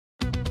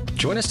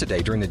Join us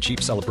today during the Jeep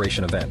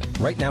Celebration event.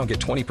 Right now, get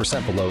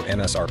 20% below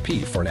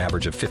MSRP for an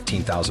average of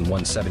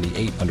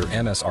 $15,178 under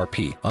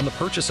MSRP on the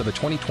purchase of a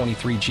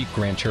 2023 Jeep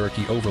Grand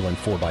Cherokee Overland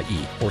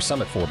 4xE or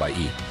Summit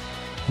 4xE.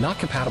 Not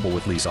compatible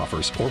with lease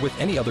offers or with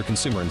any other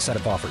consumer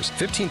incentive offers.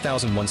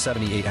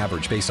 $15,178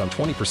 average based on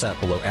 20%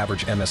 below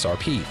average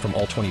MSRP from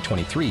all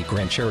 2023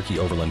 Grand Cherokee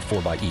Overland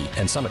 4xE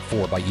and Summit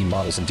 4xE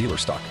models in dealer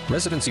stock.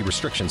 Residency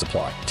restrictions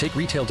apply. Take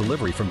retail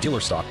delivery from dealer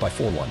stock by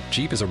 4/1.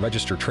 Jeep is a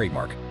registered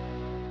trademark.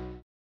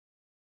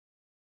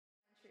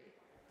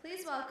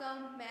 Please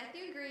welcome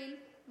Matthew Green,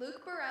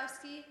 Luke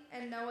Borowski,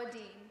 and Noah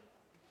Dean.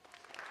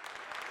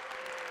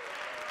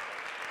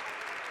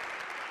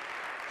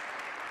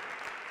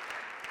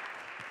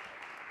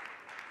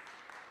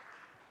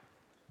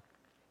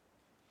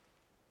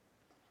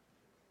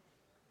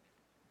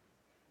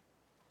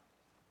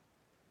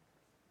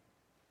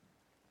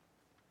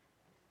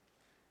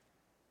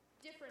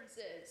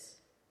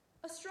 Differences.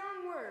 A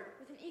strong word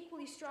with an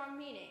equally strong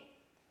meaning.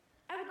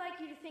 I would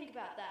like you to think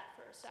about that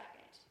for a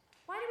second.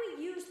 Why do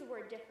we use the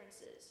word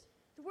differences?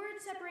 The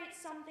word separates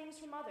some things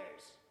from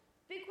others.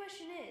 Big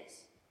question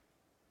is,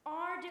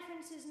 are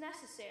differences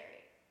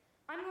necessary?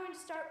 I'm going to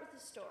start with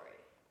a story.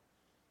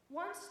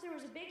 Once there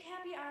was a big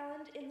happy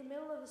island in the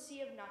middle of a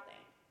sea of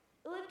nothing.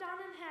 It lived on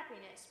in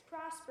happiness,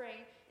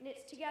 prospering in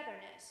its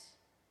togetherness.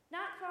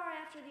 Not far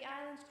after the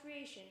island's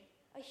creation,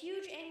 a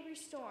huge angry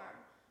storm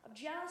of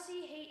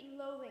jealousy, hate, and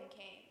loathing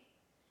came.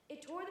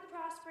 It tore the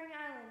prospering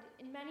island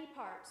in many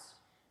parts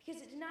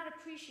because it did not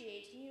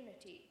appreciate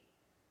unity.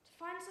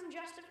 To find some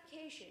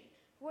justification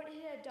for what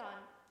it had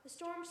done, the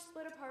storm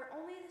split apart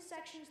only the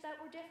sections that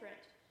were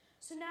different.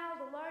 So now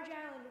the large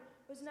island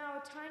was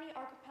now a tiny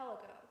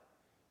archipelago.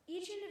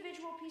 Each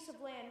individual piece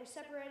of land was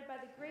separated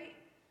by the great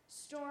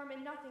storm,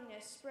 and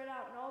nothingness spread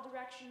out in all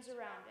directions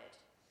around it.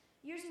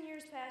 Years and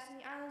years passed,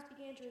 and the islands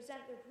began to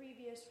resent their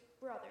previous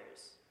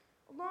brothers.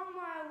 A long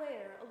while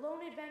later, a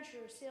lone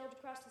adventurer sailed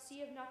across the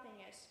sea of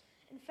nothingness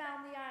and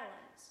found the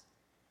islands.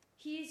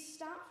 He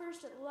stopped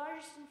first at the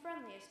largest and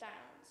friendliest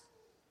islands.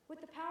 With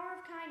the power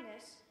of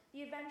kindness,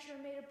 the adventurer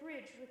made a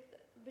bridge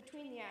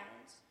between the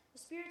islands. The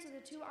spirits of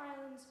the two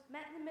islands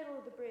met in the middle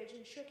of the bridge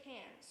and shook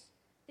hands.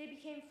 They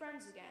became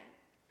friends again.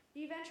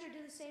 The adventurer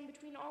did the same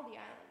between all the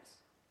islands.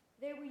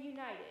 They were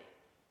united.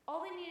 All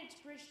they needed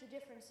to bridge the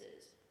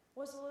differences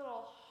was a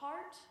little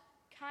heart,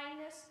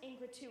 kindness, and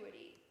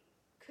gratuity.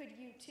 Could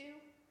you too?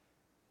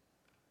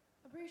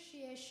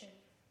 Appreciation.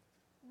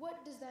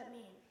 What does that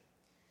mean?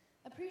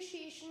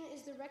 Appreciation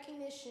is the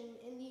recognition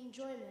and the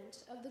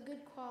enjoyment of the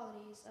good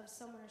qualities of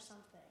someone or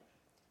something.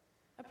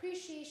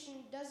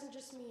 Appreciation doesn't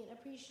just mean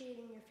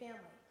appreciating your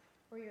family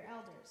or your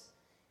elders.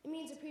 It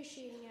means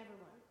appreciating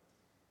everyone.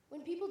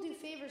 When people do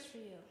favors for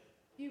you,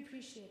 you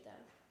appreciate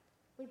them.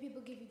 When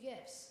people give you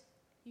gifts,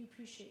 you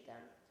appreciate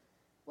them.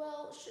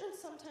 Well, shouldn't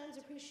sometimes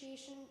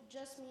appreciation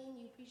just mean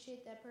you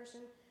appreciate that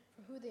person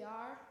for who they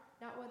are,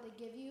 not what they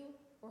give you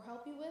or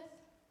help you with?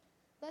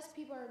 Less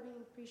people are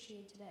being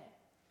appreciated today.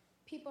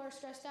 People are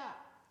stressed out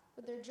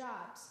with their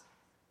jobs,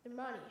 their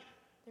money,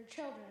 their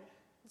children,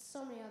 and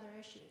so many other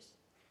issues.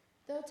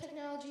 Though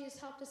technology has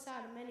helped us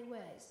out in many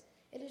ways,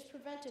 it has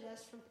prevented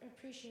us from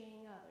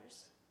appreciating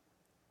others.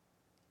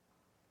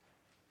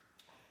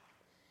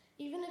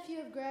 Even if you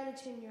have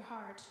gratitude in your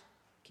heart,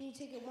 can you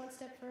take it one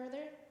step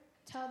further?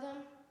 Tell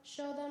them,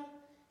 show them,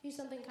 do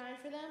something kind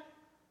for them?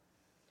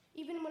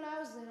 Even when I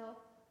was little,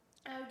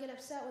 I would get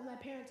upset with my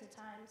parents at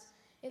times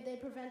if they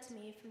prevented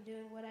me from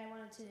doing what I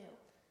wanted to do.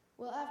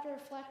 Well, after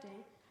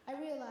reflecting, I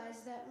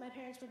realized that my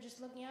parents were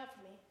just looking out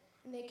for me,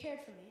 and they cared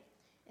for me.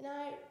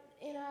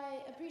 And I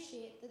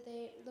appreciate that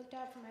they looked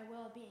out for my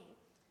well-being.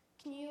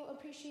 Can you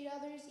appreciate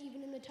others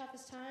even in the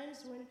toughest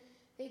times when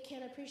they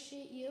can't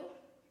appreciate you?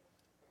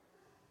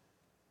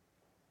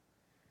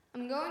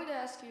 I'm going to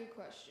ask you a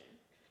question.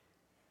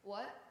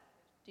 What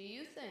do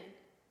you think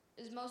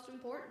is most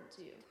important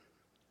to you?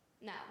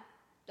 Now,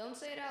 don't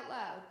say it out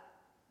loud,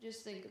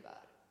 just think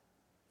about it.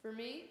 For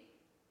me,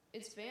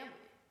 it's family.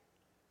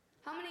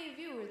 How many of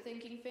you are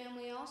thinking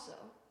family also?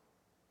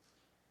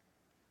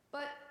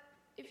 But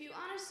if you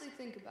honestly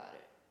think about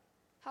it,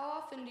 how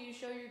often do you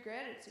show your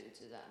gratitude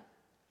to them?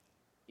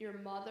 Your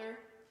mother,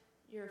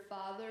 your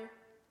father,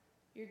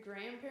 your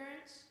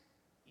grandparents,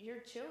 your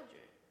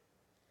children.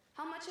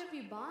 How much have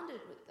you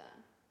bonded with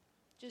them?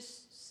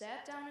 Just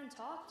sat down and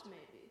talked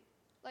maybe,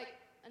 like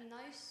a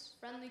nice,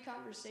 friendly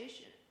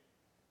conversation.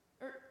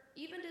 Or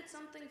even did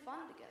something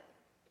fun together.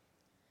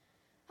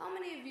 How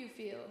many of you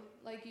feel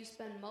like you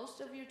spend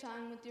most of your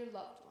time with your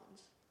loved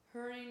ones,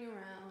 hurrying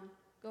around,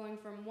 going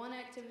from one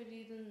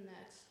activity to the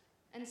next,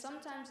 and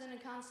sometimes in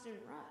a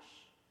constant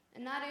rush,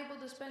 and not able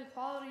to spend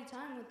quality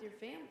time with your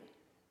family?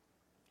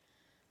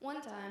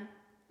 One time,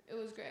 it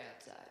was gray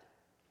outside.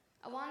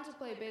 I wanted to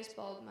play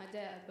baseball with my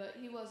dad, but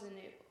he wasn't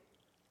able.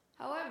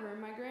 However,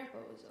 my grandpa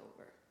was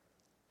over.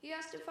 He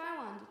asked if I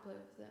wanted to play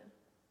with him.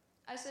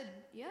 I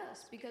said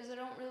yes, because I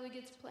don't really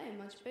get to play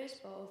much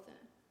baseball with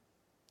him.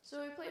 So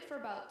we played for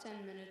about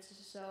 10 minutes or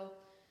so,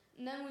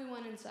 and then we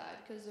went inside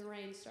because the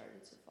rain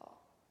started to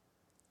fall.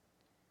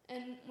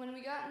 And when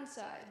we got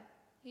inside,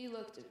 he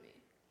looked at me.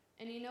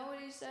 And you know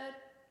what he said?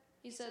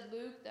 He said,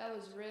 "Luke, that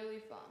was really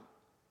fun."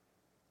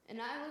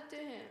 And I looked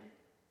at him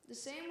the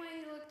same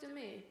way he looked at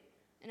me.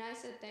 And I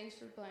said, "Thanks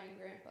for playing,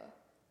 Grandpa,"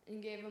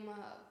 and gave him a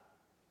hug.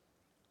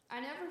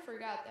 I never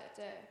forgot that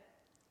day,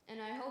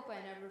 and I hope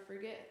I never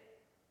forget.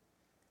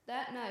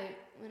 That night,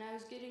 when I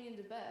was getting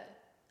into bed,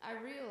 I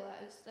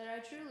realized that I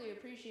truly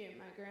appreciate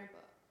my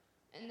grandpa,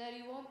 and that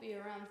he won't be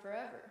around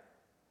forever.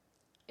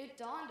 It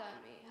dawned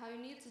on me how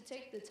you need to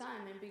take the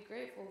time and be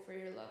grateful for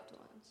your loved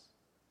ones.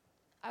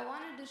 I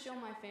wanted to show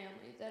my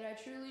family that I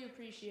truly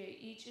appreciate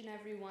each and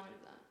every one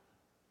of them.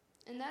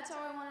 And that's how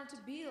I want it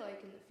to be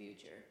like in the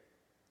future.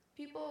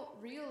 People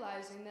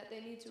realizing that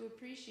they need to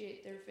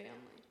appreciate their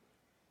family,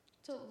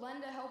 to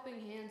lend a helping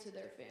hand to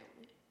their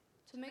family,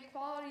 to make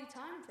quality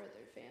time for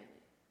their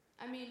family.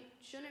 I mean,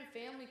 shouldn't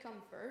family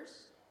come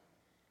first?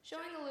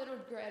 Showing a little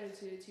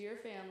gratitude to your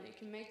family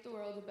can make the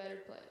world a better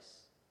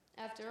place.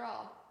 After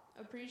all,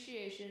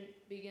 appreciation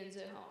begins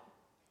at home.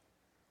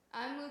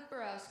 I'm Luke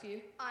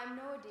Borowski. I'm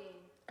Noah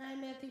Dean.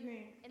 I'm Matthew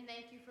Green. And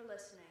thank you for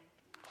listening.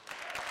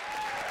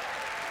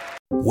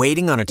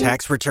 Waiting on a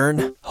tax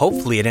return?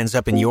 Hopefully it ends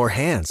up in your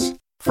hands.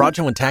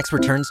 Fraudulent tax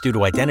returns due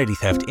to identity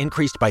theft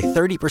increased by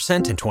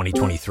 30% in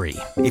 2023.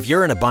 If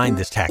you're in a bind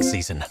this tax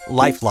season,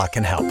 LifeLock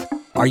can help.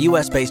 Our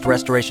U.S.-based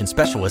restoration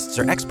specialists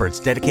are experts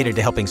dedicated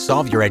to helping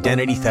solve your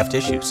identity theft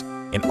issues.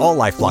 And all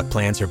LifeLock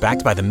plans are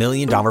backed by the $1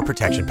 Million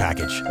Protection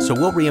Package. So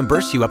we'll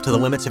reimburse you up to the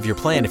limits of your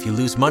plan if you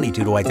lose money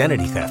due to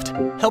identity theft.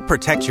 Help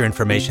protect your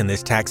information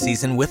this tax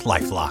season with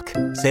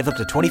LifeLock. Save up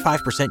to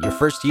 25% your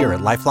first year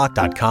at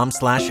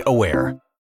LifeLock.com/aware.